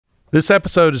This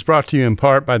episode is brought to you in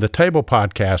part by the Table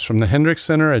Podcast from the Hendricks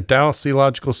Center at Dallas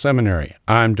Theological Seminary.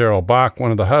 I'm Darrell Bach,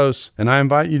 one of the hosts, and I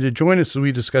invite you to join us as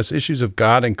we discuss issues of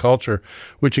God and culture,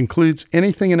 which includes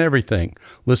anything and everything.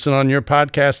 Listen on your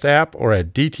podcast app or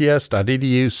at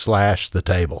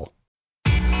dts.edu/thetable.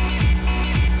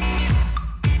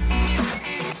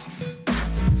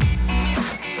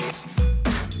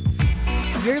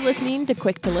 You're listening to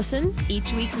Quick to Listen.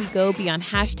 Each week we go beyond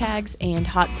hashtags and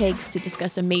hot takes to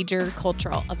discuss a major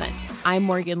cultural event. I'm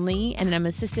Morgan Lee, and I'm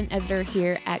assistant editor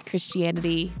here at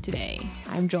Christianity Today.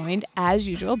 I'm joined, as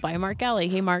usual, by Mark Alley.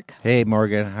 Hey, Mark. Hey,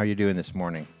 Morgan. How are you doing this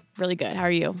morning? Really good. How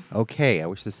are you? Okay. I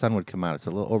wish the sun would come out. It's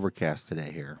a little overcast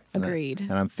today here. Agreed.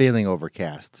 And I'm feeling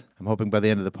overcast. I'm hoping by the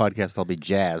end of the podcast I'll be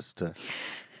jazzed to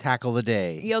tackle the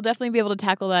day. You'll definitely be able to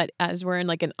tackle that as we're in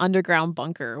like an underground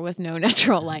bunker with no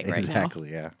natural light right now.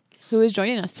 Exactly, yeah. Who is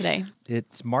joining us today?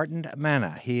 It's Martin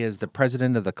Manna. He is the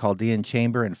president of the Chaldean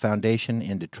Chamber and Foundation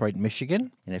in Detroit,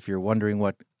 Michigan. And if you're wondering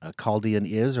what a Chaldean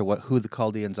is or who the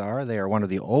Chaldeans are, they are one of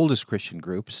the oldest Christian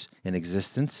groups in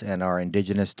existence and are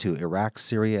indigenous to Iraq,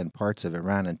 Syria, and parts of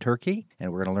Iran and Turkey.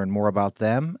 And we're going to learn more about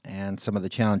them and some of the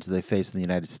challenges they face in the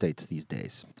United States these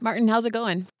days. Martin, how's it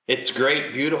going? It's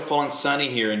great, beautiful, and sunny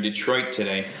here in Detroit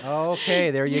today.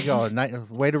 Okay, there you go.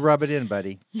 Way to rub it in,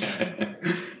 buddy.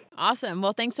 Awesome.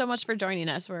 Well, thanks so much for joining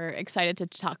us. We're excited to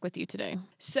talk with you today.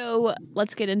 So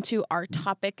let's get into our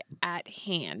topic at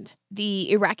hand.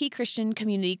 The Iraqi Christian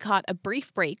community caught a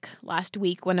brief break last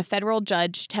week when a federal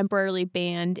judge temporarily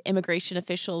banned immigration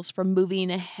officials from moving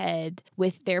ahead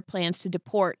with their plans to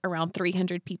deport around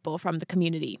 300 people from the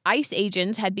community. ICE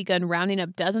agents had begun rounding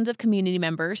up dozens of community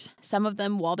members, some of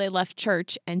them while they left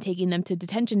church, and taking them to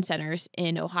detention centers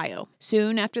in Ohio.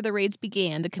 Soon after the raids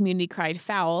began, the community cried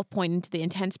foul, pointing to the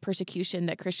intense persecution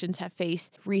that Christians have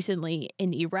faced recently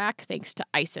in Iraq thanks to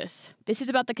ISIS. This is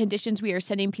about the conditions we are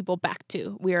sending people back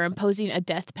to. We are imposing a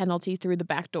death penalty through the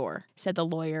back door, said the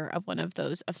lawyer of one of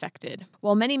those affected.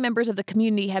 While many members of the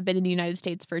community have been in the United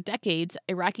States for decades,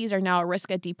 Iraqis are now at risk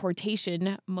of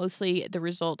deportation, mostly the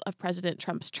result of President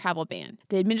Trump's travel ban.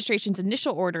 The administration's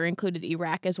initial order included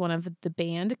Iraq as one of the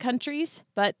banned countries,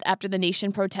 but after the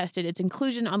nation protested its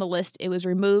inclusion on the list, it was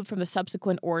removed from the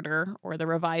subsequent order, or the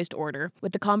revised order,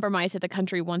 with the compromise that the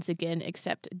country once again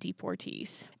accept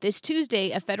deportees. This Tuesday,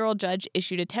 a federal judge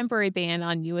issued a temporary ban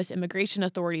on U.S. immigration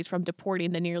authorities from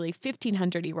deporting the nearly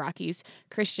 1,500 Iraqis,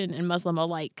 Christian and Muslim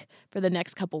alike, for the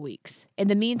next couple weeks. In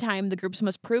the meantime, the groups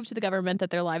must prove to the government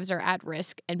that their lives are at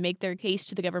risk and make their case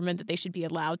to the government that they should be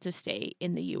allowed to stay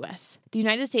in the U.S. The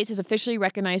United States has officially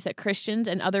recognized that Christians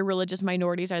and other religious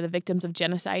minorities are the victims of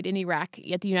genocide in Iraq,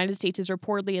 yet the United States is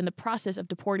reportedly in the process of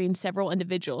deporting several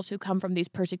individuals who come from these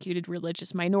persecuted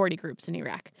religious minority groups in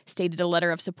Iraq, stated a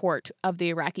letter of support of the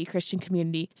Iraqi Christian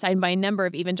community signed by a number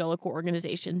of evangelical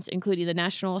organizations, including the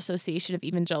National Association of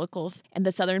Evangelicals and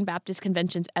the Southern Baptist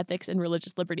Convention's Ethics and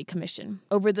Religious Liberty Commission.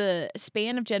 Over the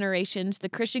span of generations, the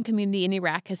Christian community in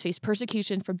Iraq has faced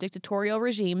persecution from dictatorial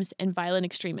regimes and violent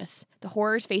extremists. The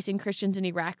horrors facing Christians in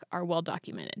Iraq are well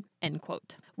documented. End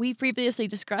quote. We've previously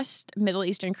discussed Middle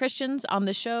Eastern Christians on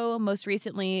the show, most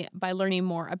recently by learning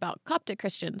more about Coptic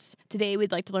Christians. Today,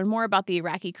 we'd like to learn more about the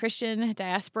Iraqi Christian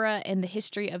diaspora and the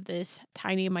history of this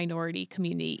tiny minority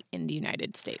community in the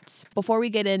United States. Before we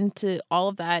get into all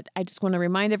of that, I just want to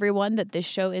remind everyone that this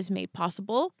show is made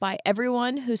possible by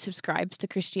everyone who subscribes to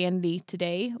Christianity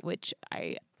Today, which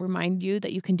I remind you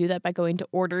that you can do that by going to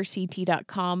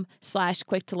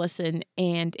orderct.com/quick to listen.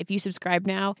 And if you subscribe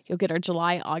now, you'll get our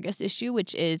July-August issue,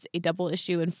 which is a double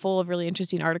issue and full of really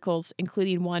interesting articles,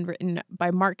 including one written by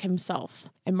Mark himself.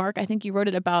 And Mark, I think you wrote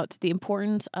it about the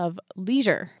importance of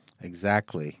leisure.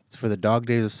 Exactly. It's for the dog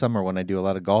days of summer when I do a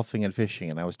lot of golfing and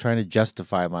fishing, and I was trying to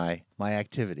justify my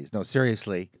activities. No,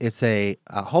 seriously, it's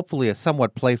hopefully a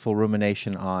somewhat playful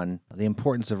rumination on the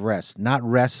importance of rest. Not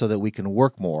rest so that we can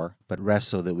work more, but rest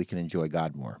so that we can enjoy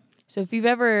God more. So if you've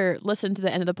ever listened to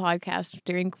the end of the podcast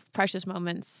during Precious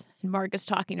Moments, and Mark is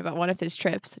talking about one of his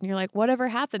trips, and you're like, whatever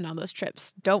happened on those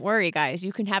trips? Don't worry, guys.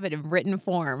 You can have it in written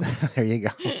form. There you go.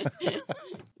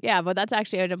 Yeah, but that's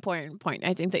actually an important point,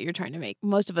 I think, that you're trying to make.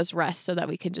 Most of us rest so that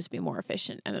we can just be more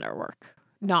efficient at our work,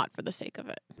 not for the sake of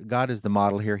it. God is the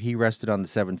model here. He rested on the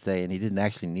seventh day, and he didn't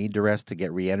actually need to rest to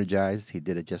get re-energized. He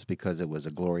did it just because it was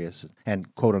a glorious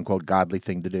and quote-unquote godly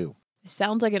thing to do. It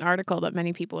sounds like an article that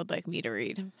many people would like me to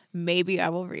read. Maybe I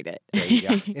will read it. There you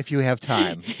go. If you have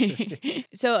time.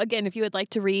 So again, if you would like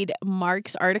to read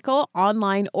Mark's article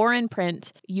online or in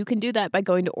print, you can do that by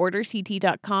going to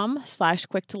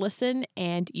orderct.com/quick to listen,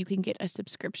 and you can get a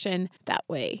subscription that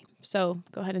way. So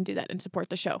go ahead and do that and support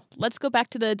the show. Let's go back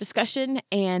to the discussion.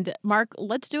 And Mark,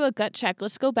 let's do a gut check.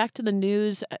 Let's go back to the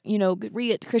news.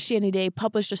 Read Christianity Today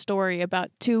published a story about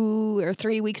 2 or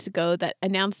 3 weeks ago that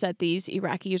announced that these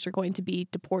Iraqis are going to be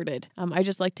deported. I'd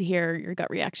just like to hear your gut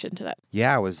reaction to that.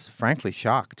 Yeah, I was frankly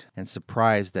shocked and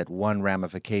surprised that one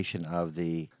ramification of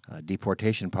the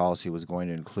deportation policy was going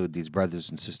to include these brothers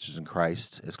and sisters in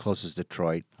Christ as close as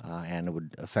Detroit, and it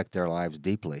would affect their lives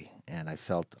deeply. And I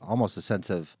felt almost a sense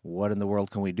of, what in the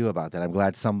world can we do about that? I'm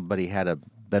glad somebody had a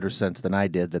better sense than I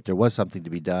did that there was something to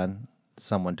be done,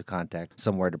 someone to contact,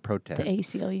 somewhere to protest. The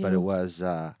ACLU. But it was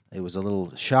a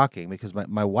little shocking because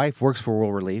my wife works for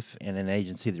World Relief in an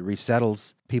agency that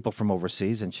resettles people from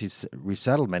overseas, and she's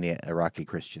resettled many Iraqi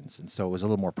Christians, and so it was a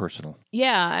little more personal.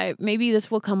 Yeah, maybe this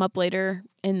will come up later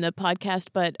in the podcast,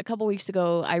 but a couple weeks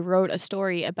ago, I wrote a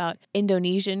story about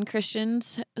Indonesian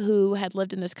Christians who had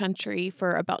lived in this country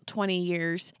for about 20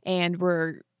 years and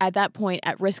were at that point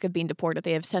at risk of being deported.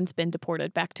 They have since been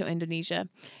deported back to Indonesia.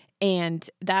 And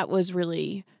that was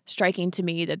really striking to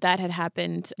me that had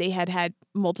happened. They had had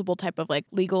multiple type of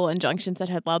legal injunctions that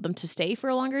had allowed them to stay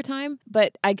for a longer time.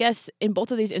 But I guess in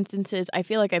both of these instances, I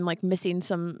feel like I'm missing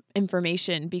some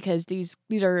information because these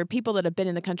are people that have been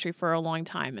in the country for a long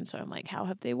time. And so I'm like, how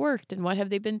have they worked and what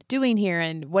have they been doing here?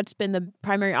 And what's been the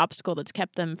primary obstacle that's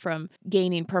kept them from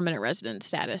gaining permanent resident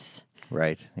status?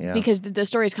 Right, yeah. Because the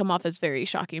stories come off as very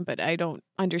shocking, but I don't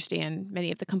understand many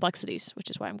of the complexities, which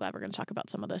is why I'm glad we're going to talk about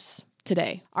some of this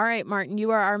today. All right, Martin, you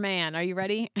are our man. Are you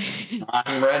ready?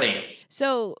 I'm ready.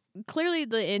 So clearly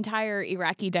the entire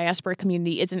Iraqi diaspora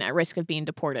community isn't at risk of being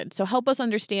deported. So help us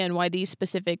understand why these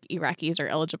specific Iraqis are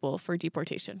eligible for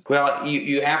deportation. Well,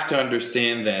 you have to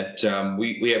understand that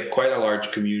we have quite a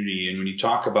large community. And when you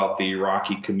talk about the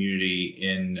Iraqi community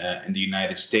in the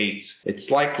United States, it's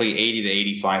likely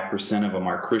 80 to 85% of them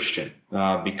are Christian.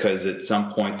 Because at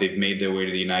some point they've made their way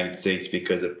to the United States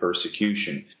because of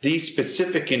persecution. These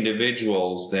specific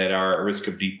individuals that are at risk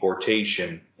of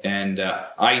deportation, and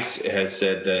ICE has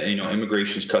said that,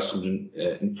 Immigration Customs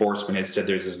Enforcement has said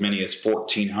there's as many as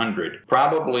 1,400.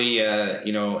 Probably,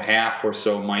 half or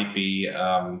so might be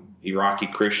Iraqi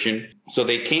Christian. So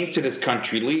they came to this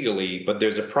country legally, but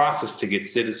there's a process to get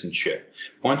citizenship.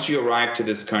 Once you arrive to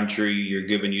this country, you're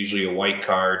given usually a white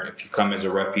card if you come as a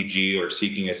refugee or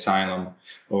seeking asylum,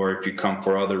 or if you come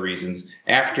for other reasons.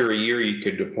 After a year, you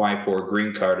could apply for a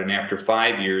green card, and after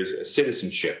 5 years, a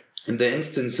citizenship. In the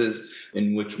instances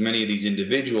in which many of these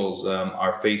individuals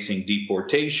are facing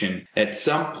deportation, at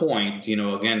some point,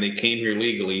 again, they came here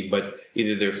legally, but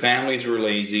either their families were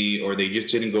lazy or they just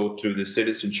didn't go through the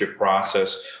citizenship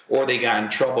process, or they got in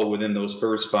trouble within those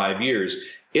first 5 years.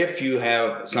 If you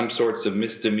have some sorts of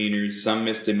misdemeanors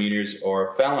or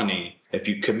a felony, if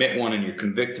you commit one and you're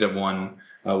convicted of one,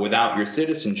 without your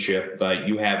citizenship,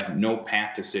 you have no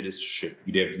path to citizenship.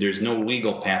 There's no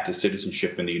legal path to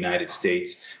citizenship in the United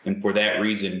States, and for that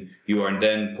reason, you are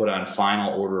then put on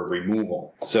final order of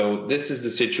removal. So this is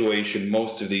the situation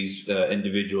most of these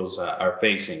individuals are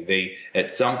facing. They,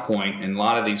 at some point, and a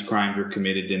lot of these crimes were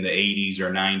committed in the 80s or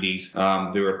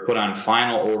 90s, they were put on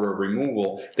final order of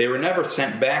removal. They were never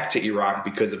sent back to Iraq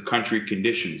because of country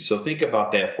conditions. So think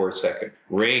about that for a second.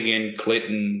 Reagan,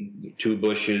 Clinton, 2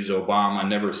 Bushes, Obama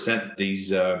never sent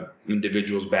these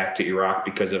individuals back to Iraq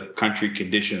because of country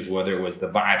conditions, whether it was the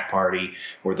Ba'ath Party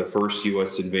or the first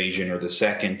U.S. invasion or the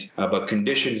second. But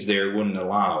conditions there wouldn't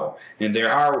allow. And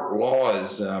there are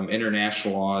laws,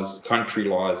 international laws, country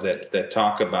laws that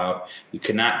talk about you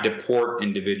cannot deport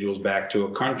individuals back to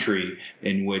a country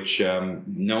in which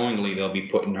knowingly they'll be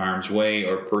put in harm's way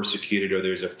or persecuted, or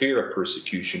there's a fear of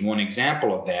persecution. One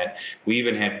example of that, we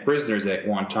even had prisoners at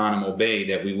Guantanamo Bay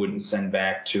that we wouldn't send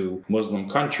back to Muslim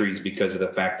countries because of the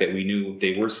fact that we knew if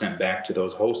they were sent back to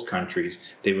those host countries,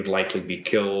 they would likely be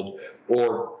killed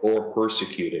or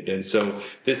persecuted. And so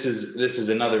this is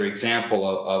another example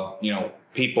of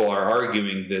people are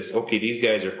arguing this, okay, these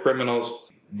guys are criminals.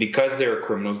 Because they're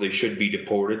criminals, they should be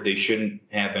deported. They shouldn't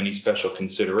have any special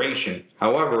consideration.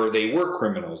 However, they were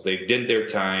criminals. They did their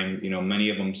time. Many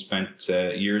of them spent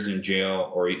years in jail,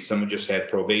 or some just had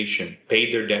probation,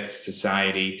 paid their debts to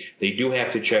society. They do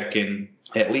have to check in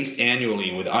at least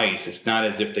annually with ICE. It's not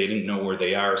as if they didn't know where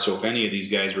they are. So if any of these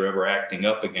guys were ever acting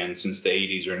up again since the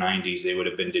 80s or 90s, they would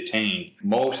have been detained.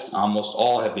 Almost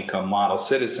all have become model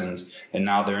citizens, and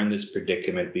now they're in this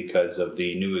predicament because of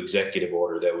the new executive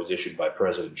order that was issued by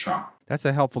President Trump. That's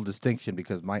a helpful distinction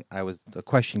because the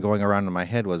question going around in my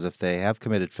head was if they have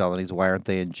committed felonies, why aren't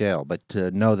they in jail? But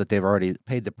to know that they've already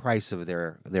paid the price of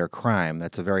their crime,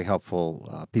 that's a very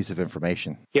helpful piece of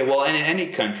information. Yeah, well, and in any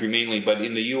country mainly, but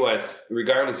in the U.S.,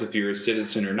 regardless if you're a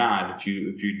citizen or not, if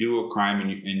you do a crime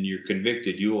and you're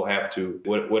convicted, you will have to,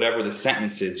 whatever the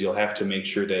sentence is, you'll have to make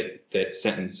sure that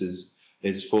sentence is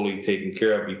fully taken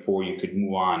care of before you could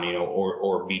move on,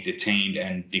 or be detained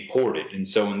and deported. And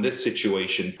so in this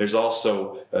situation, there's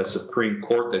also a Supreme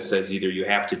Court that says either you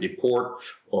have to deport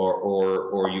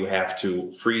or you have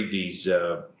to free these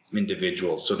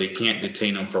individuals, so they can't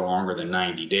detain them for longer than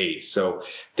 90 days. So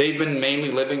they've been mainly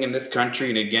living in this country,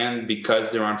 and again, because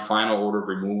they're on final order of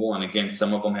removal, and again,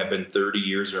 some of them have been 30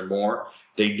 years or more,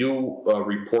 they do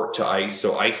report to ICE,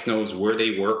 so ICE knows where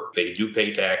they work. They do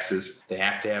pay taxes. They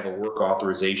have to have a work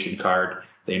authorization card.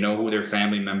 They know who their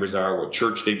family members are, what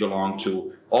church they belong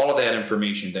to, all of that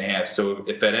information they have. So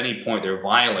if at any point they're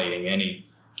violating any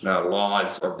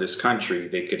laws of this country,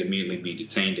 they could immediately be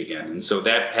detained again. And so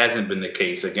that hasn't been the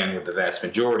case, again, with the vast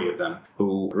majority of them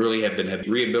who really have been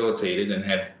rehabilitated and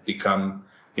have become,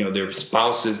 their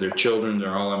spouses, their children,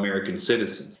 they're all American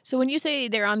citizens. So when you say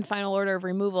they're on final order of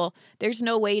removal, there's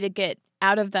no way to get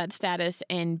out of that status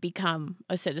and become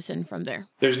a citizen from there?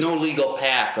 There's no legal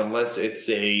path unless it's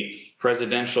a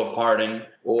presidential pardon,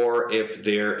 or if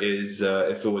there is,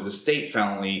 if it was a state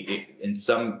felony, in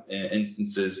some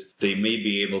instances, they may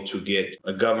be able to get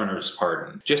a governor's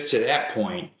pardon. Just to that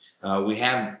point, we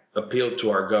have appealed to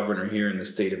our governor here in the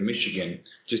state of Michigan.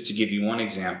 Just to give you one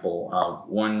example,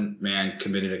 one man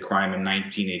committed a crime in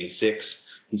 1986.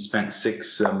 He spent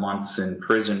 6 months in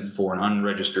prison for an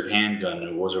unregistered handgun.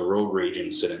 It was a road rage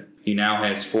incident. He now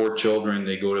has 4 children.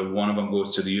 One of them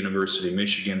goes to the University of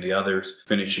Michigan. The other's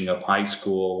finishing up high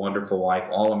school. Wonderful life,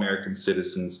 all American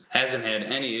citizens. Hasn't had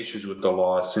any issues with the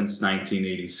law since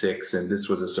 1986, and this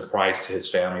was a surprise to his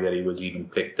family that he was even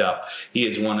picked up. He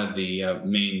is one of the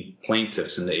main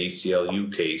plaintiffs in the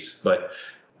ACLU case, but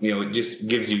it just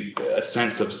gives you a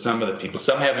sense of some of the people.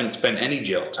 Some haven't spent any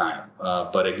jail time,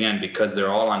 but again, because they're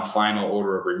all on final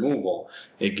order of removal,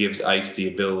 it gives ICE the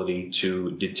ability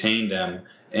to detain them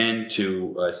and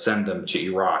to send them to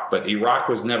Iraq. But Iraq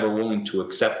was never willing to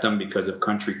accept them because of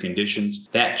country conditions.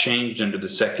 That changed under the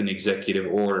second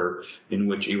executive order, in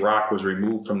which Iraq was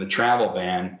removed from the travel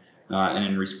ban. And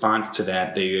in response to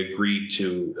that, they agreed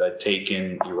to take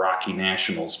in Iraqi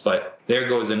nationals. But there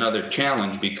goes another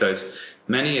challenge, because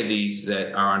many of these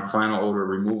that are on final order of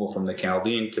removal from the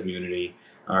Chaldean community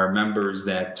are members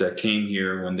that came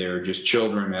here when they were just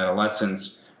children,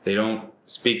 adolescents. They don't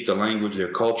speak the language.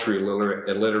 They're culturally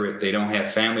illiterate. They don't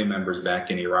have family members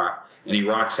back in Iraq. And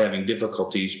Iraq's having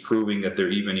difficulties proving that they're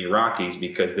even Iraqis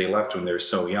because they left when they were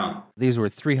so young. These were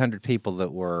 300 people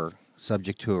that were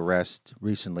subject to arrest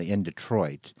recently in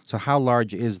Detroit. So how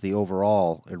large is the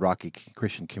overall Iraqi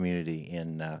Christian community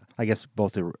in, I guess,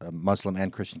 both the Muslim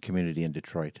and Christian community in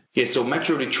Detroit? Yeah, so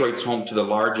Metro Detroit's home to the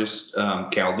largest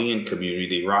Chaldean community,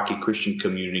 the Iraqi Christian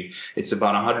community. It's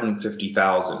about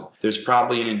 150,000. There's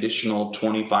probably an additional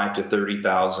 25 to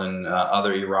 30,000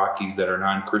 other Iraqis that are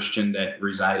non-Christian that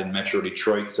reside in Metro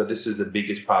Detroit. So this is the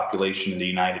biggest population in the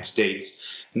United States.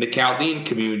 In the Chaldean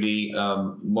community,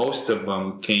 most of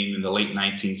them came in the late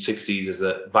 1960s as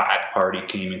the Ba'ath Party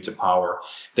came into power.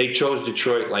 They chose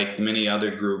Detroit, like many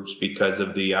other groups, because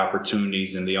of the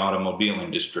opportunities in the automobile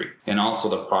industry and also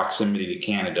the proximity to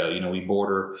Canada. We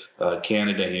border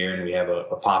Canada here, and we have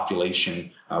a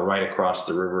population right across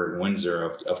the river in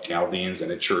Windsor of Chaldeans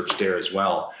and a church there as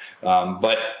well.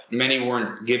 But many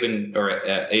weren't given or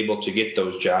able to get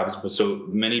those jobs, but so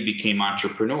many became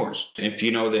entrepreneurs. And if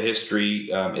you know the history,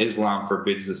 Islam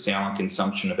forbids the sale and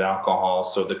consumption of alcohol,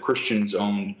 so the Christians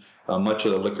owned much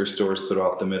of the liquor stores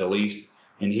throughout the Middle East.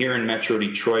 And here in Metro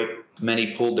Detroit,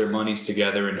 many pulled their monies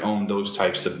together and owned those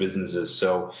types of businesses.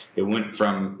 So it went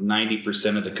from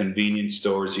 90% of the convenience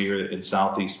stores here in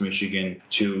Southeast Michigan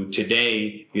to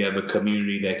today, you have a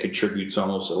community that contributes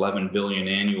almost $11 billion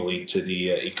annually to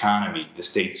the economy, the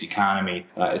state's economy.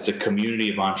 It's a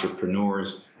community of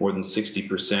entrepreneurs. More than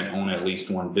 60% own at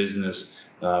least one business.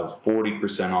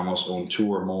 40% almost own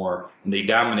 2 or more, and they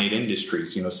dominate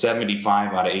industries.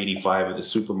 75 out of 85 of the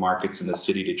supermarkets in the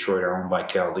city of Detroit are owned by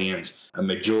Chaldeans. A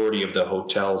majority of the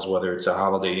hotels, whether it's a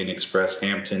Holiday Inn Express,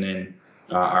 Hampton Inn,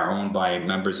 are owned by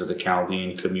members of the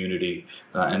Chaldean community.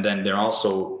 And then they're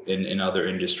also in other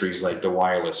industries like the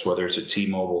wireless, whether it's a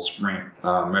T-Mobile, Sprint,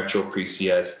 Metro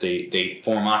PCS, they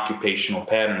form occupational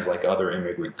patterns like other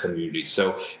immigrant communities.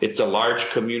 So it's a large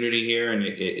community here, and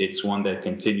it's one that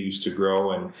continues to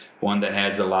grow and one that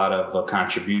has a lot of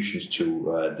contributions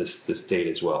to this state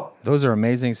as well. Those are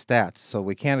amazing stats. So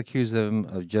we can't accuse them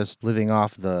of just living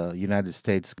off the United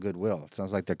States goodwill. It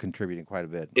sounds like they're contributing quite a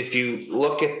bit. If you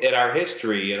look at our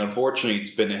history, and unfortunately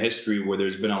it's been a history where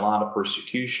there's been a lot of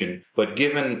persecution, but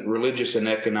given religious and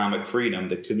economic freedom,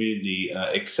 the community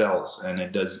excels, and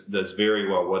it does very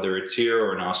well, whether it's here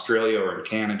or in Australia or in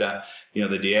Canada.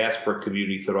 The diaspora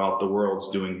community throughout the world is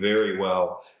doing very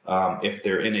well if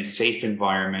they're in a safe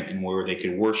environment and where they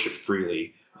can worship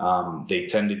freely. They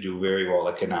tend to do very well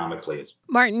economically.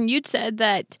 Martin, you'd said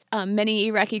that many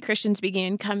Iraqi Christians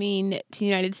began coming to the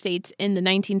United States in the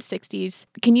 1960s.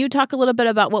 Can you talk a little bit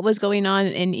about what was going on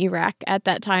in Iraq at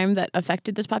that time that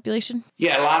affected this population?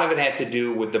 Yeah, a lot of it had to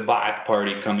do with the Ba'ath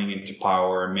Party coming into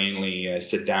power, mainly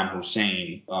Saddam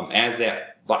Hussein. As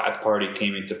that Ba'ath Party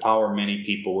came into power, many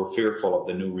people were fearful of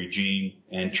the new regime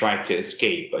and tried to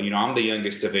escape. I'm the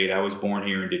youngest of 8. I was born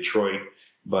here in Detroit.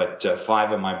 But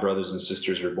 5 of my brothers and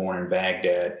sisters were born in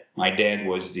Baghdad. My dad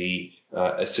was the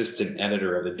assistant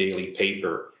editor of the daily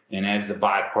paper. And as the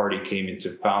Ba'ath Party came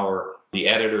into power, the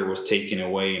editor was taken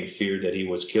away and feared that he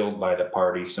was killed by the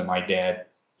party. So my dad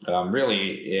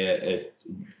really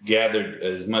gathered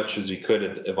as much as he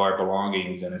could of our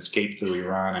belongings and escaped through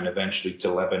Iran and eventually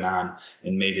to Lebanon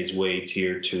and made his way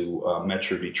here to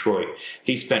Metro Detroit.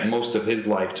 He spent most of his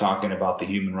life talking about the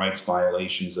human rights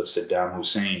violations of Saddam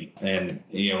Hussein, and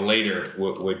later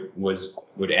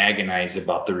would agonize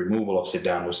about the removal of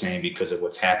Saddam Hussein because of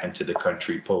what's happened to the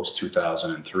country post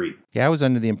 2003. Yeah, I was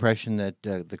under the impression that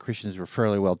the Christians were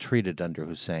fairly well treated under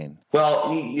Hussein.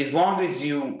 Well, as long as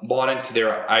you bought into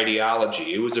their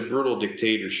ideology, it was a brutal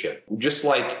dictatorship. Just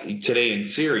like today in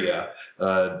Syria,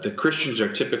 the Christians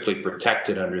are typically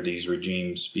protected under these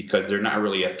regimes because they're not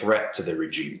really a threat to the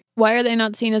regime. Why are they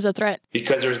not seen as a threat?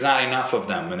 Because there's not enough of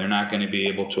them, and they're not going to be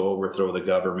able to overthrow the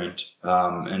government.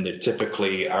 And they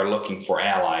typically are looking for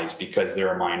allies because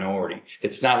they're a minority.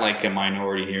 It's not like a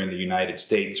minority here in the United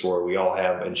States where we all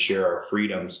have and share our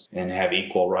freedoms and have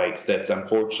equal rights. That's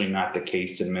unfortunately not the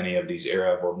case in many of these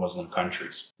Arab or Muslim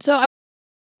countries.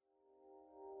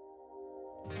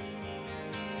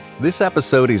 This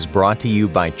episode is brought to you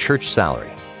by Church Salary.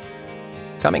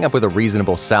 Coming up with a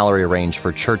reasonable salary range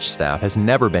for church staff has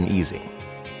never been easy.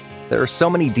 There are so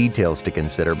many details to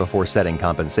consider before setting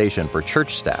compensation for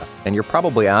church staff, and you're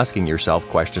probably asking yourself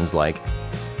questions like,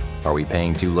 are we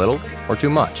paying too little or too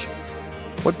much?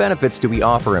 What benefits do we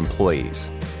offer employees?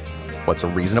 What's a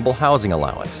reasonable housing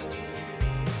allowance?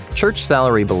 Church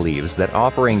Salary believes that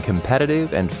offering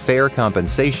competitive and fair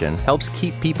compensation helps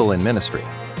keep people in ministry.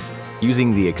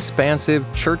 Using the expansive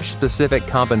church-specific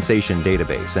compensation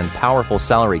database and powerful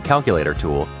salary calculator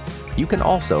tool, you can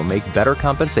also make better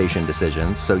compensation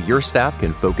decisions so your staff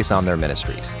can focus on their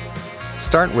ministries.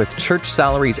 Start with Church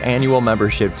Salary's annual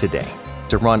membership today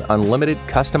to run unlimited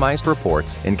customized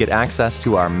reports and get access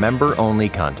to our member-only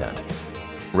content.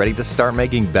 Ready to start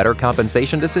making better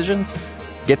compensation decisions?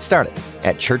 Get started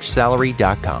at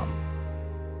churchsalary.com.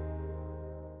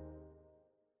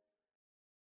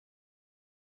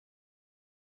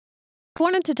 I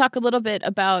wanted to talk a little bit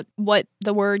about what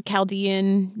the word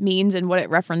Chaldean means and what it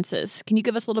references. Can you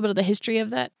give us a little bit of the history of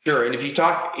that? Sure. And if you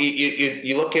talk,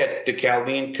 you look at the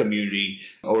Chaldean community,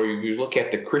 or if you look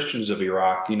at the Christians of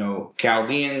Iraq,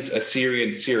 Chaldeans,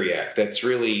 Assyrian, Syriac, that's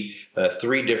really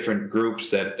 3 different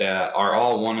groups that are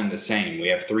all one and the same. We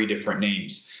have 3 different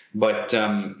names. But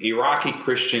Iraqi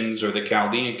Christians or the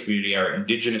Chaldean community are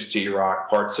indigenous to Iraq,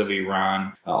 parts of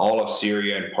Iran, all of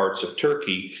Syria, and parts of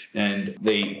Turkey. And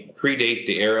they predate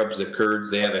the Arabs, the Kurds.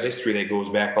 They have a history that goes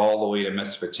back all the way to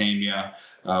Mesopotamia,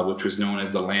 which was known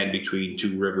as the land between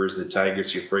 2 rivers, the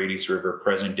Tigris-Euphrates River,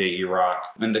 present-day Iraq.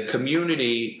 And the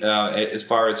community, as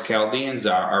far as Chaldeans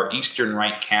are Eastern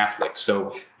Rite Catholic.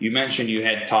 So you mentioned you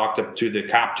had talked up to the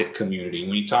Coptic community.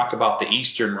 When you talk about the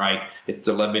Eastern Rite, it's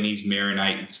the Lebanese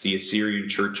Maronite, it's the Assyrian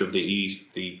Church of the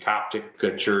East, the Coptic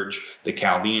Church, the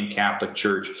Chaldean Catholic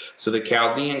Church. So the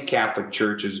Chaldean Catholic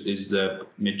Church is the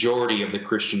majority of the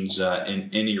Christians in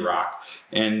Iraq.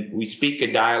 And we speak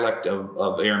a dialect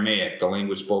of Aramaic, the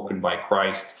language spoken by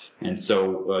Christ. And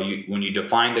so when you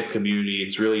define the community,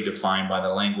 it's really defined by the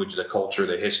language, the culture,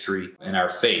 the history, and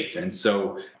our faith. And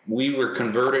so we were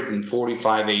converted in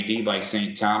 45 AD by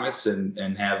St. Thomas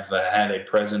and have had a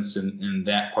presence in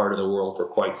that part of the world for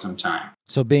quite some time.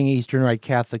 So being Eastern Rite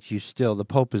Catholics, the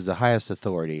Pope is the highest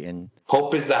authority. And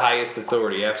Pope is the highest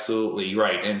authority, absolutely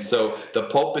right. And so the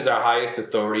Pope is our highest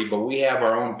authority, but we have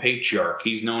our own patriarch.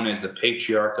 He's known as the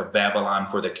Patriarch of Babylon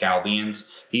for the Chaldeans.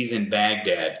 He's in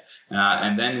Baghdad.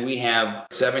 And then we have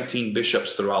 17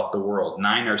 bishops throughout the world.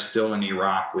 9 are still in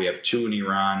Iraq. We have 2 in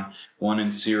Iran, 1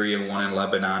 in Syria, 1 in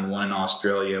Lebanon, 1 in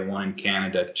Australia, 1 in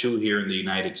Canada, 2 here in the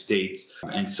United States.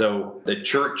 And so the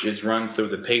church is run through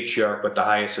the patriarch, but the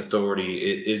highest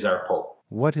authority is our Pope.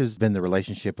 What has been the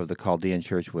relationship of the Chaldean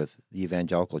Church with the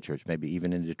Evangelical Church, maybe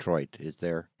even in Detroit? Is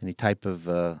there any type of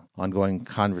ongoing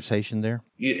conversation there?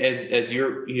 As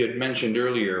you had mentioned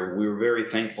earlier, we were very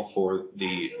thankful for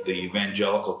the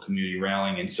evangelical community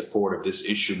rallying in support of this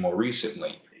issue more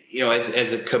recently.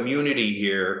 As a community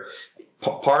here,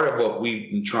 part of what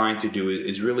we've been trying to do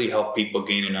is really help people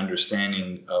gain an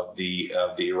understanding of the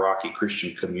Iraqi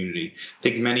Christian community. I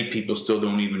think many people still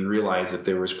don't even realize that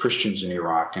there was Christians in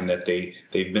Iraq and that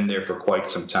they've been there for quite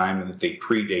some time and that they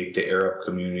predate the Arab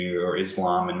community or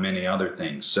Islam and many other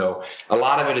things. So a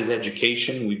lot of it is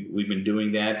education. We've been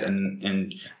doing that,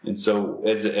 and so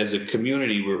as a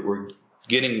community, we're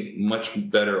getting much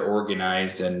better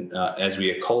organized, and as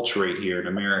we acculturate here in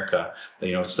America,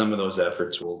 some of those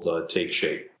efforts will take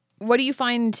shape. What do you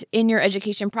find in your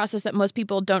education process that most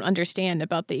people don't understand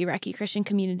about the Iraqi Christian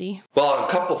community? Well, a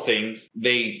couple things.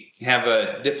 They have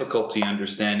a difficulty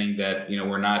understanding that,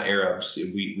 we're not Arabs.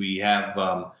 We have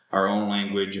our own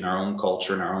language and our own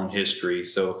culture and our own history.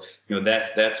 So,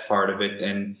 that's part of it.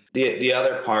 And the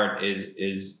other part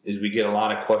is we get a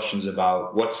lot of questions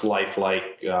about what's life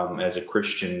like as a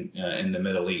Christian in the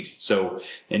Middle East. So,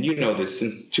 and this,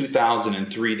 since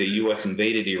 2003, the U.S.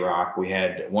 invaded Iraq, we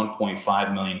had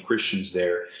 1.5 million Christians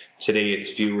there. Today, it's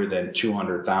fewer than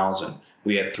 200,000.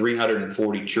 We have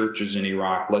 340 churches in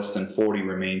Iraq. Less than 40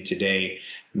 remain today.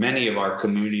 Many of our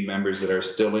community members that are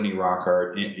still in Iraq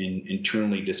are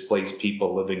internally displaced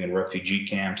people living in refugee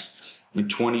camps. In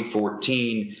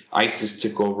 2014, ISIS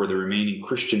took over the remaining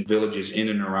Christian villages in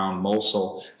and around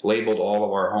Mosul, labeled all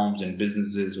of our homes and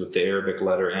businesses with the Arabic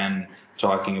letter N,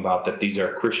 talking about that these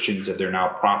are Christians, that they're now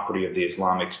property of the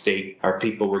Islamic State. Our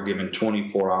people were given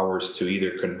 24 hours to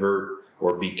either convert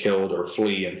or be killed or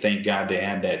flee, and thank God they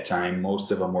had that time.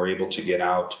 Most of them were able to get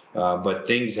out, but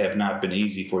things have not been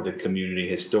easy for the community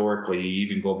historically. You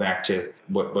even go back to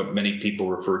what many people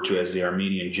refer to as the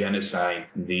Armenian Genocide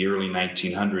in the early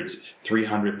 1900s.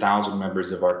 300,000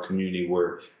 members of our community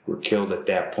were killed at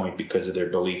that point because of their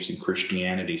beliefs in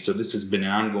Christianity. So this has been an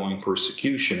ongoing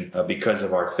persecution because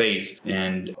of our faith,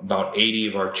 and about 80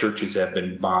 of our churches have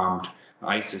been bombed.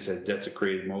 ISIS has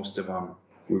desecrated most of them.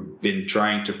 We've been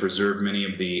trying to preserve many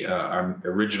of the our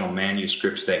original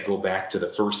manuscripts that go back to the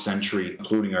 1st century,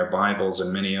 including our Bibles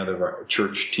and many other of our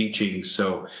church teachings.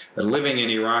 So living in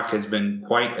Iraq has been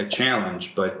quite a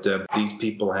challenge, but these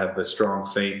people have a strong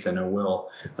faith and a will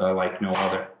like no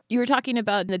other. You were talking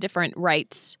about the different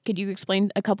rites. Could you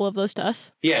explain a couple of those to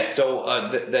us? Yeah, so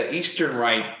the Eastern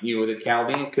Rite, the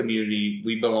Chaldean community,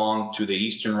 we belong to the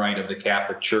Eastern Rite of the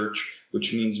Catholic Church,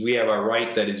 which means we have our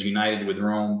rite that is united with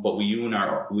Rome, but we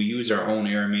use our own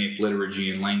Aramaic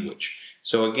liturgy and language.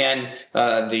 So again,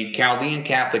 the Chaldean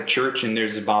Catholic Church, and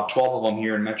there's about 12 of them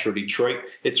here in Metro Detroit,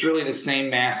 it's really the same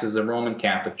Mass as the Roman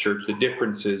Catholic Church. The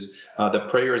difference is the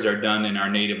prayers are done in our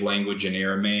native language in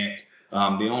Aramaic.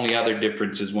 The only other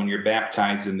difference is when you're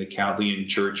baptized in the Chaldean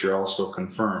Church, you're also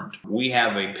confirmed. We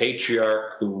have a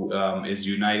patriarch who is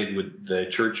united with the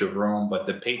Church of Rome, but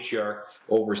the patriarch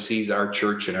oversees our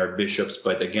church and our bishops.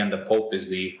 But again, the Pope is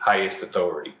the highest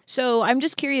authority. So I'm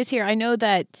just curious here. I know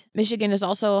that Michigan is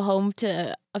also home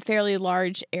to a fairly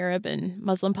large Arab and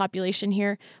Muslim population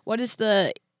here. What is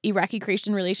the Iraqi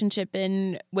Christian relationship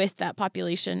with that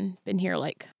population been here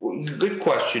like? Good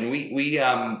question. We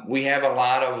have a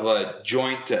lot of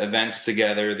joint events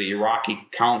together. The Iraqi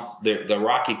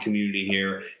community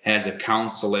here has a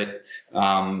consulate.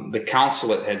 The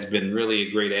consulate has been really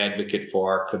a great advocate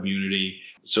for our community.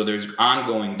 So there's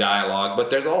ongoing dialogue, but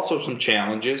there's also some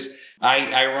challenges.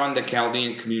 I run the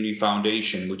Chaldean Community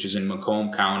Foundation, which is in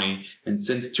Macomb County, and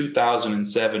since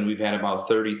 2007, we've had about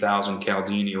 30,000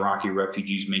 Chaldean Iraqi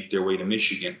refugees make their way to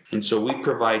Michigan. And so we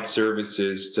provide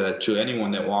services to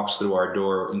anyone that walks through our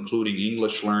door, including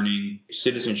English learning,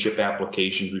 citizenship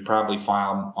applications. We probably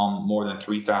file more than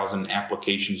 3,000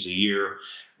 applications a year.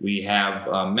 We have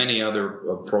many other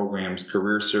programs,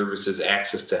 career services,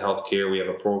 access to health care. We have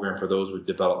a program for those with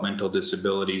developmental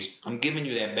disabilities. I'm giving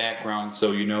you that background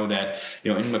so you know that,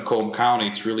 in Macomb County,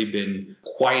 it's really been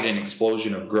quite an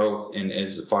explosion of growth in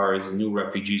as far as new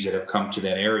refugees that have come to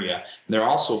that area. And they're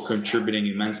also contributing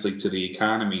immensely to the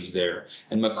economies there.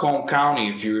 And Macomb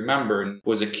County, if you remember,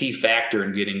 was a key factor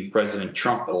in getting President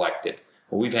Trump elected.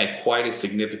 we've had quite a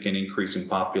significant increase in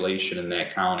population in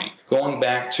that county. Going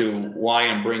back to why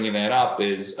I'm bringing that up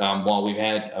is while we've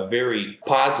had a very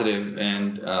positive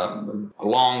and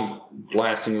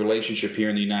long-lasting relationship here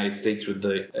in the United States with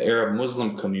the Arab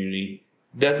Muslim community,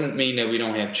 doesn't mean that we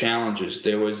don't have challenges.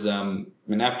 There was an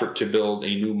effort to build a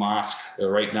new mosque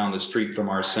right down the street from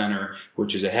our center,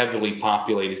 which is a heavily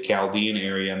populated Chaldean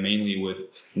area, mainly with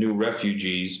new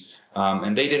refugees.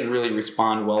 And they didn't really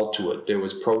respond well to it. There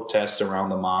was protests around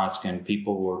the mosque, and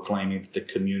people were claiming that the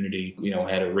community,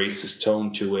 had a racist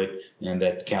tone to it, and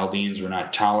that Chaldeans were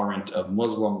not tolerant of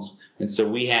Muslims. And so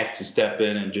we had to step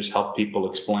in and just help people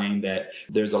explain that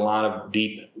there's a lot of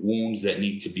deep wounds that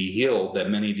need to be healed, that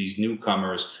many of these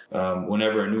newcomers,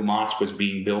 whenever a new mosque was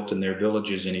being built in their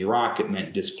villages in Iraq, it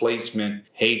meant displacement,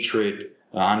 hatred,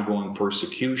 ongoing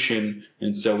persecution.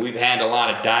 And so we've had a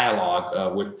lot of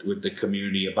dialogue with the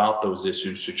community about those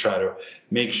issues to try to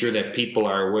make sure that people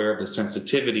are aware of the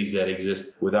sensitivities that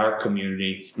exist with our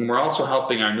community. And we're also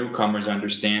helping our newcomers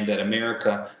understand that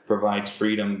America provides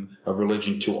freedom of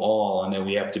religion to all, and that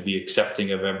we have to be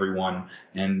accepting of everyone.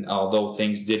 And although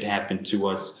things did happen to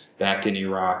us back in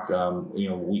Iraq,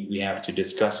 we have to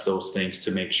discuss those things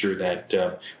to make sure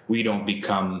that we don't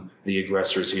become the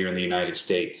aggressors here in the United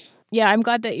States. Yeah, I'm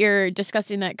glad that you're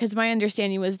discussing that, because my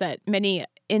understanding was that many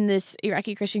in this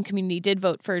Iraqi Christian community did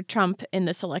vote for Trump in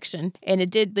this election. And it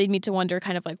did lead me to wonder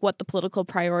kind of like what the political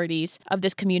priorities of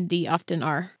this community often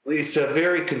are. It's a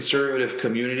very conservative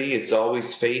community. It's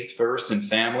always faith first and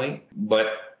family. But,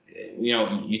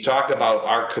 you talk about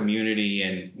our community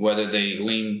and whether they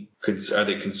lean, are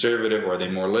they conservative or are they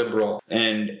more liberal?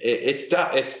 And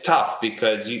it's tough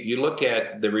because you look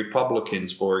at the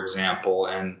Republicans, for example,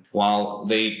 and while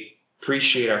they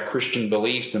appreciate our Christian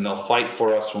beliefs and they'll fight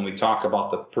for us when we talk about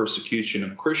the persecution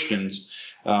of Christians,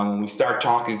 when we start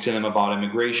talking to them about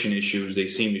immigration issues, they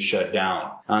seem to shut down.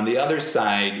 On the other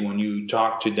side, when you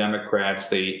talk to Democrats,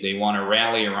 they want to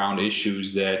rally around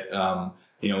issues that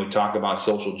we talk about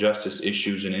social justice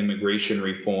issues and immigration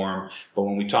reform, but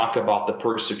when we talk about the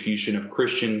persecution of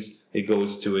Christians, it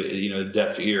goes to a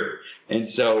deaf ear. And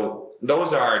so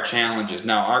those are our challenges.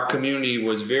 Now, our community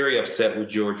was very upset with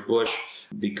George Bush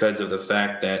because of the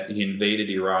fact that he invaded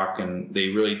Iraq and they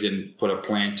really didn't put a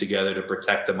plan together to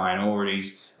protect the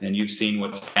minorities. And you've seen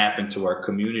what's happened to our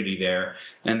community there.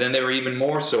 And then they were even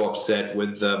more so upset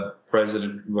with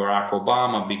President Barack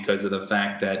Obama because of the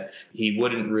fact that he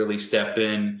wouldn't really step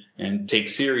in and take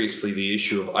seriously the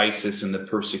issue of ISIS and the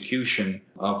persecution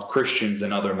of Christians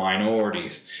and other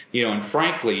minorities. And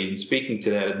frankly, in speaking to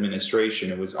that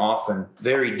administration, it was often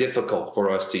very difficult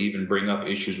for us to even bring up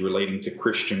issues relating to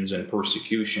Christians and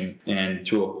persecution, and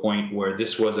to a point where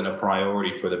this wasn't a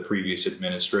priority for the previous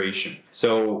administration.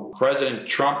 So President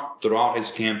Trump, throughout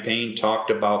his campaign,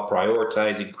 talked about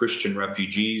prioritizing Christian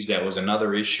refugees. That was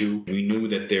another issue. We knew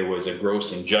that there was a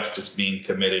gross injustice being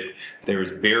committed. There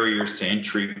was barriers to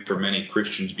entry for many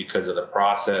Christians because of the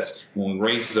process. When we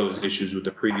raised those issues with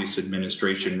the previous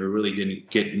administration, we really didn't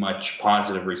get much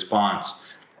positive response.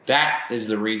 That is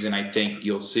the reason I think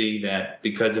you'll see that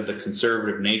because of the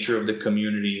conservative nature of the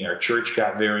community, our church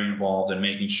got very involved in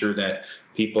making sure that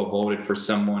people voted for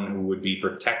someone who would be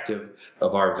protective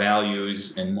of our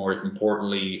values and, more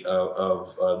importantly,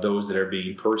 of those that are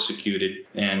being persecuted.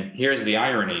 And here's the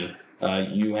irony.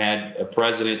 You had a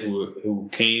president who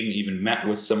came, even met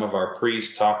with some of our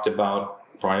priests, talked about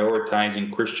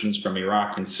prioritizing Christians from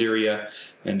Iraq and Syria.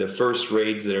 And the first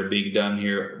raids that are being done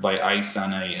here by ICE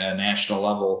on a national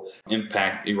level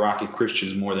impact Iraqi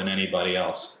Christians more than anybody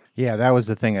else. Yeah, that was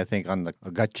the thing I think on the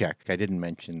gut check I didn't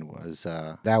mention was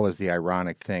that was the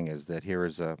ironic thing, is that here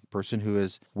is a person who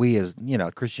is, we as,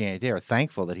 Christianity are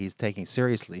thankful that he's taking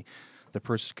seriously the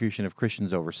persecution of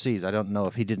Christians overseas. I don't know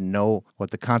if he didn't know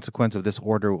what the consequence of this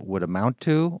order would amount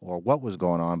to or what was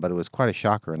going on, but it was quite a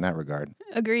shocker in that regard.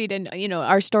 Agreed. And,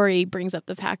 our story brings up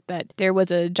the fact that there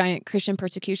was a giant Christian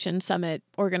persecution summit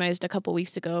organized a couple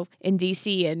weeks ago in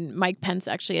D.C., and Mike Pence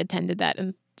actually attended that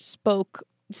and spoke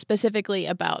specifically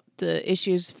about the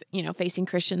issues, facing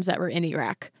Christians that were in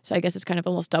Iraq. So I guess it's kind of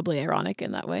almost doubly ironic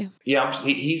in that way. Yeah,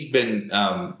 he's been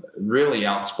really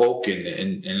outspoken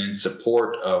and in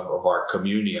support of our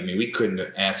community. I mean, we couldn't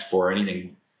ask for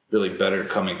anything really better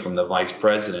coming from the vice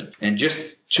president. And just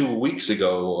 2 weeks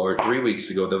ago or 3 weeks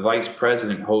ago, the vice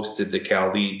president hosted the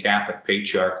Chaldean Catholic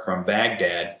Patriarch from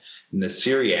Baghdad. and the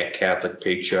Syriac Catholic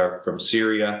Patriarch from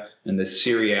Syria, and the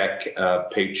Syriac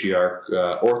Patriarch,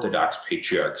 Orthodox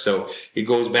Patriarch. So it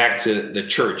goes back to the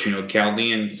church.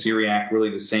 Chaldean, Syriac,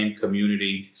 really the same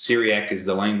community. Syriac is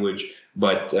the language,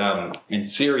 but in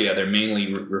Syria, they're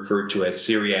mainly referred to as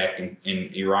Syriac, in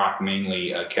Iraq,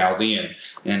 mainly Chaldean.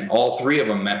 And all three of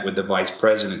them met with the vice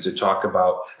president to talk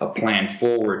about a plan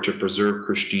forward to preserve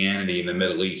Christianity in the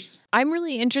Middle East. I'm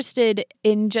really interested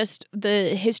in just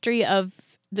the history of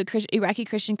the Iraqi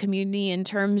Christian community in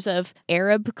terms of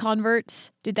Arab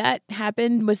converts. Did that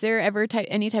happen? Was there ever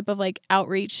any type of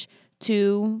outreach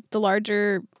to the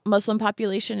larger Muslim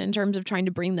population in terms of trying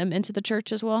to bring them into the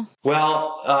church as well?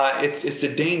 Well, it's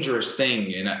a dangerous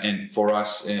thing, and for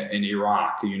us in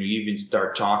Iraq, you even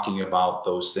start talking about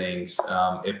those things,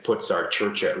 it puts our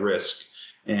church at risk.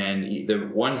 And the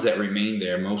ones that remain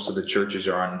there, most of the churches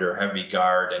are under heavy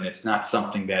guard, and it's not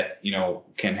something that,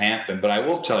 can happen. But I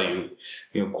will tell you,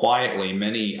 quietly,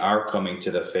 many are coming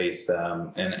to the faith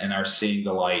and are seeing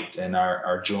the light and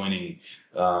are joining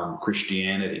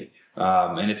Christianity.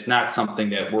 And it's not something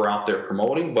that we're out there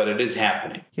promoting, but it is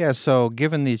happening. Yeah, so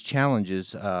given these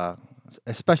challenges,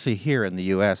 especially here in the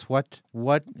U.S.,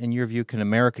 what, in your view, can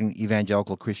American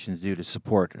evangelical Christians do to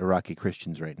support Iraqi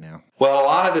Christians right now? Well, a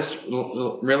lot of this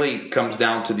really comes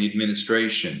down to the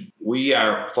administration. We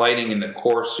are fighting in the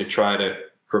courts to try to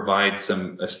provide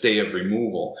a stay of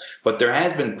removal. But there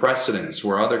has been precedents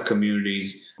where other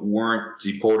communities weren't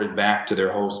deported back to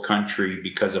their host country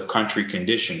because of country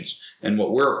conditions. And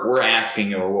what we're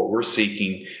asking, or what we're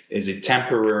seeking, is a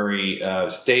temporary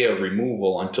stay of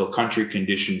removal until country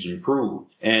conditions improve.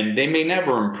 And they may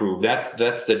never improve. That's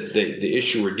the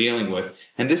issue we're dealing with.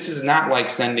 And this is not like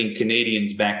sending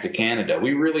Canadians back to Canada.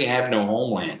 We really have no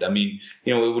homeland. I mean,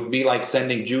 it would be like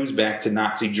sending Jews back to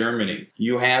Nazi Germany.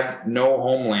 You have no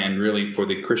homeland really for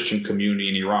the Christian community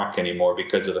in Iraq anymore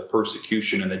because of the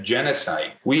persecution and the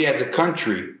genocide. We as a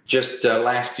country just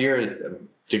last year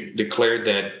declared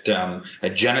that a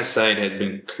genocide has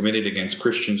been committed against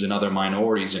Christians and other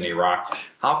minorities in Iraq.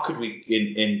 How could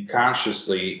we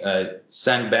consciously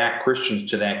send back Christians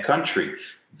to that country?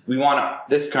 We want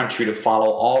this country to follow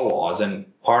all laws, and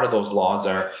part of those laws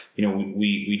are,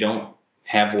 we don't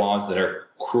have laws that are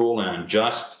cruel and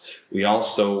unjust. We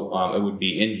also, it would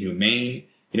be inhumane.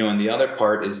 And the other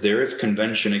part is there is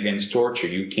convention against torture.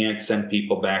 You can't send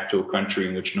people back to a country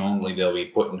in which normally they'll be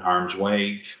put in harm's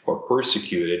way or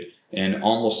persecuted. And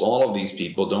almost all of these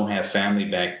people don't have family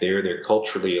back there. They're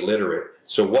culturally illiterate.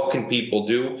 So what can people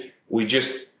do? We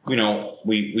just,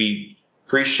 we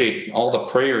appreciate all the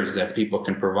prayers that people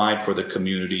can provide for the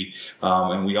community.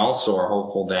 And we also are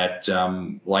hopeful that,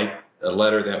 like a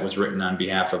letter that was written on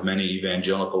behalf of many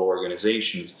evangelical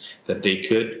organizations, that they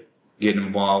could get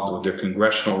involved with their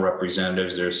congressional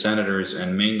representatives, their senators,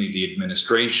 and mainly the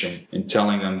administration, in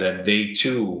telling them that they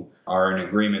too are in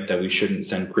agreement that we shouldn't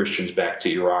send Christians back to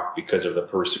Iraq because of the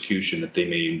persecution that they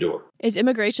may endure. Is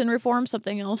immigration reform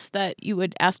something else that you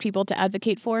would ask people to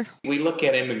advocate for? We look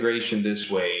at immigration this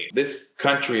way. This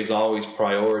country has always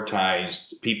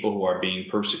prioritized people who are being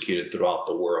persecuted throughout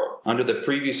the world. Under the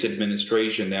previous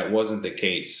administration, that wasn't the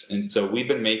case. And so we've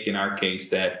been making our case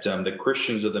that the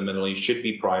Christians of the Middle East should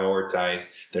be prioritized.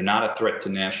 They're not a threat to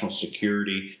national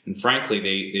security. And frankly,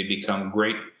 they become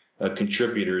great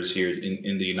contributors here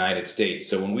in the United States.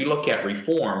 So when we look at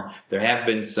reform, there have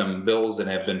been some bills that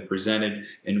have been presented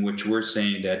in which we're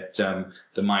saying that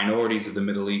the minorities of the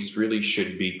Middle East really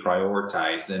should be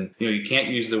prioritized. And you can't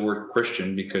use the word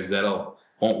Christian because that'll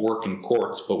won't work in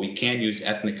courts, but we can use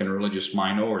ethnic and religious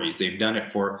minorities. They've done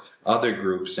it for other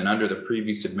groups, and under the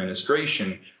previous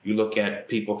administration, you look at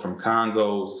people from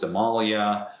Congo,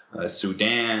 Somalia,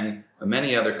 Sudan,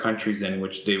 many other countries in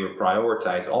which they were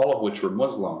prioritized, all of which were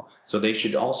Muslim. So they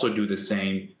should also do the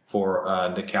same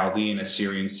for the Chaldean,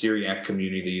 Assyrian, Syriac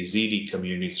community, the Yazidi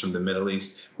communities from the Middle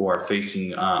East who are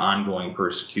facing ongoing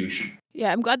persecution.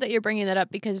 Yeah, I'm glad that you're bringing that up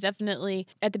because definitely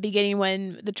at the beginning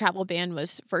when the travel ban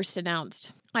was first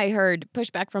announced, I heard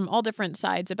pushback from all different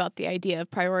sides about the idea of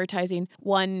prioritizing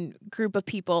one group of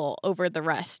people over the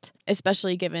rest,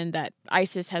 especially given that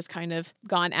ISIS has kind of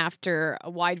gone after a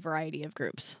wide variety of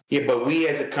groups. Yeah, but we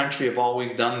as a country have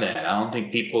always done that. I don't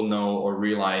think people know or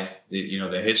realize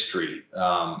the history.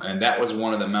 And that was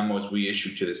one of the memos we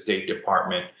issued to the State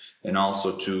Department and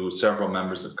also to several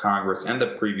members of Congress and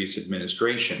the previous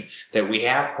administration, that we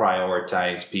have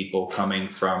prioritized people coming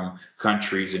from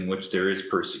countries in which there is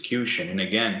persecution. And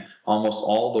again, again, almost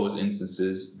all those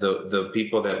instances, the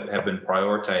people that have been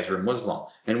prioritized are Muslim.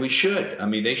 And we should. I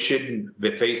mean, they shouldn't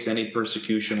face any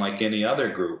persecution like any other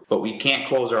group. But we can't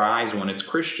close our eyes when it's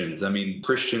Christians. I mean,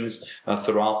 Christians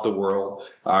throughout the world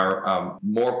are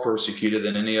more persecuted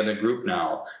than any other group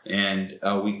now. And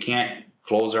we can't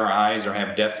close our eyes or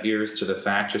have deaf ears to the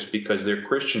fact just because they're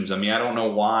Christians. I mean, I don't know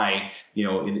why,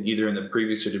 either in the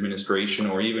previous administration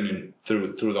or even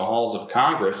through the halls of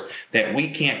Congress, that we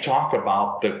can't talk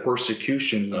about the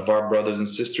persecutions of our brothers and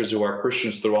sisters who are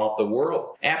Christians throughout the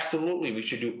world. Absolutely, we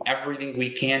should do everything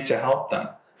we can to help them.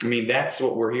 I mean, that's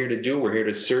what we're here to do. We're here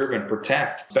to serve and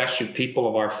protect, especially people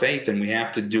of our faith, and we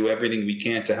have to do everything we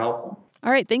can to help them.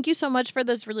 All right. Thank you so much for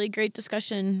this really great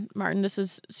discussion, Martin. This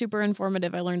was super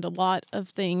informative. I learned a lot of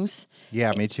things.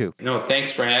 Yeah, me too. No,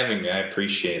 thanks for having me. I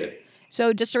appreciate it.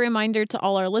 So just a reminder to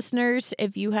all our listeners,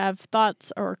 if you have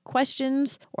thoughts or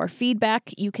questions or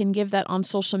feedback, you can give that on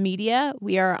social media.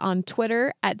 We are on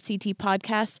Twitter at CT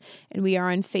Podcast, and we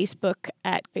are on Facebook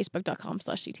at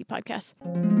facebook.com/CT Podcast.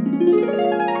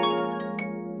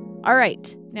 All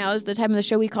right. Now is the time of the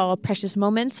show we call Precious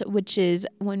Moments, which is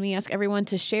when we ask everyone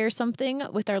to share something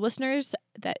with our listeners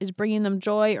that is bringing them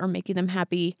joy or making them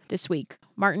happy this week.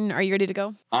 Martin, are you ready to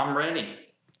go? I'm ready.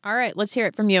 All right. Let's hear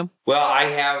it from you. Well, I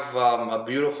have a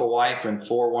beautiful wife and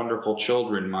 4 wonderful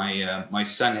children. My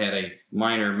son had a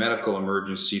minor medical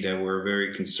emergency that we're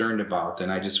very concerned about,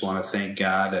 and I just want to thank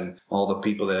God and all the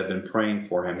people that have been praying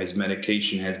for him. His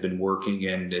medication has been working,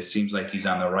 and it seems like he's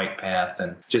on the right path,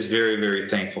 and just very, very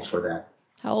thankful for that.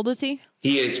 How old is he?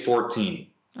 He is 14.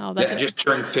 Oh, that's just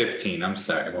turned 15. I'm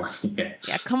sorry.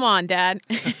 Yeah, come on, Dad.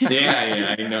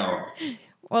 Yeah, I know.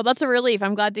 Well, that's a relief.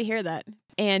 I'm glad to hear that.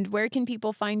 And where can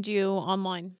people find you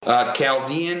online?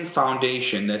 Chaldean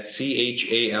Foundation, that's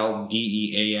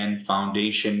CHALDEAN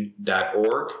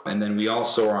Foundation.org. And then we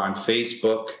also are on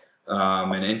Facebook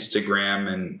and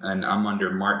Instagram, and I'm under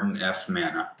Martin F.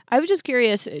 Manna. I was just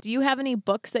curious, do you have any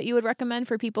books that you would recommend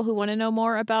for people who want to know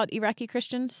more about Iraqi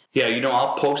Christians? Yeah,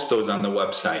 I'll post those on the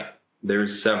website.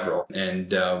 There's several,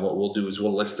 and what we'll do is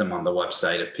we'll list them on the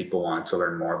website if people want to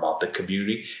learn more about the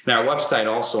community. And our website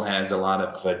also has a lot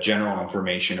of general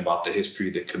information about the history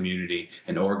of the community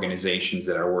and organizations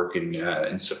that are working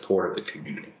in support of the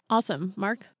community. Awesome.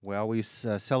 Mark? Well, we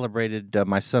celebrated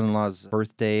my son-in-law's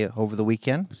birthday over the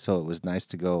weekend, so it was nice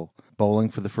to go bowling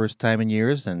for the first time in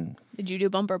years. And did you do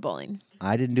bumper bowling?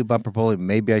 I didn't do bumper bowling.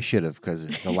 Maybe I should have, because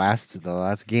the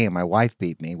last game, my wife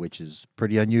beat me, which is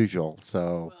pretty unusual.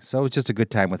 So it was just a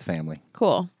good time with family.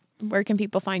 Cool. Where can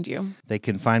people find you? They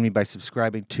can find me by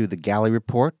subscribing to the Galley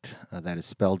Report. That is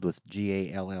spelled with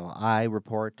GALLI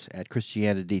report at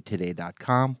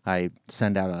ChristianityToday.com. I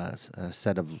send out a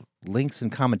set of links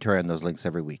and commentary on those links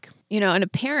every week. And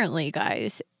apparently,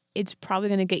 guys, it's probably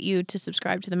going to get you to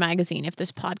subscribe to the magazine if this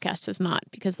podcast has not,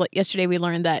 because yesterday we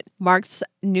learned that Mark's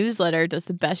newsletter does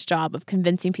the best job of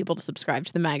convincing people to subscribe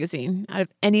to the magazine out of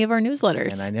any of our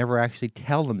newsletters. And I never actually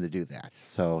tell them to do that.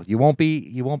 So you won't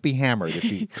be hammered if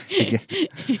you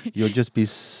you'll just be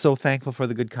so thankful for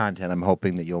the good content. I'm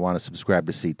hoping that you'll want to subscribe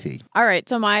to CT. All right.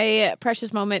 So my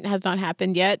precious moment has not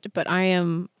happened yet, but I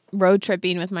am road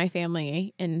tripping with my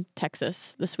family in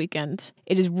Texas this weekend.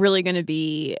 It is really going to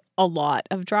be a lot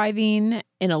of driving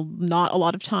in not a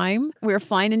lot of time. We're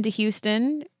flying into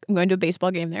Houston. I'm going to a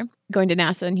baseball game there. Going to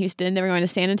NASA in Houston. Then we're going to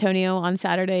San Antonio on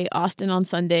Saturday, Austin on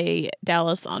Sunday,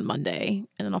 Dallas on Monday,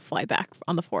 and then I'll fly back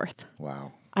on the 4th.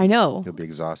 Wow. I know. You'll be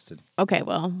exhausted. Okay,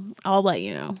 well, I'll let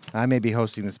you know. I may be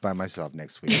hosting this by myself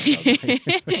next week.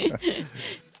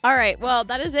 All right. Well,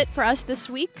 that is it for us this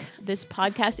week. This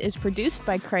podcast is produced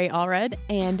by Cray Allred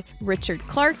and Richard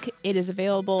Clark. It is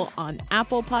available on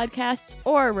Apple Podcasts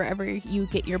or wherever you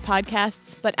get your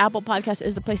podcasts. But Apple Podcasts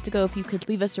is the place to go if you could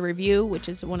leave us a review, which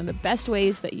is one of the best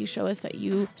ways that you show us that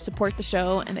you support the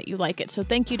show and that you like it. So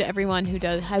thank you to everyone who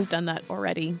has done that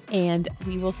already. And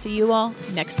we will see you all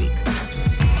next week.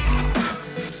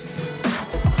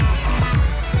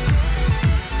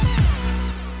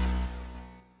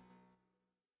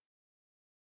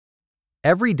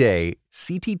 Every day,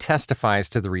 CT testifies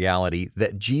to the reality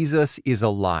that Jesus is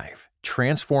alive,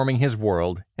 transforming his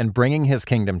world and bringing his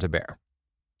kingdom to bear.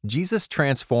 Jesus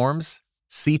transforms,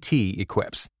 CT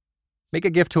equips. Make a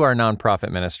gift to our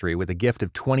nonprofit ministry with a gift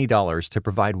of $20 to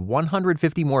provide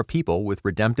 150 more people with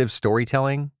redemptive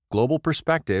storytelling, global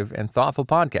perspective, and thoughtful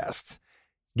podcasts.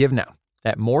 Give now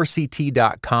at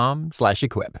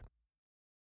morect.com/equip.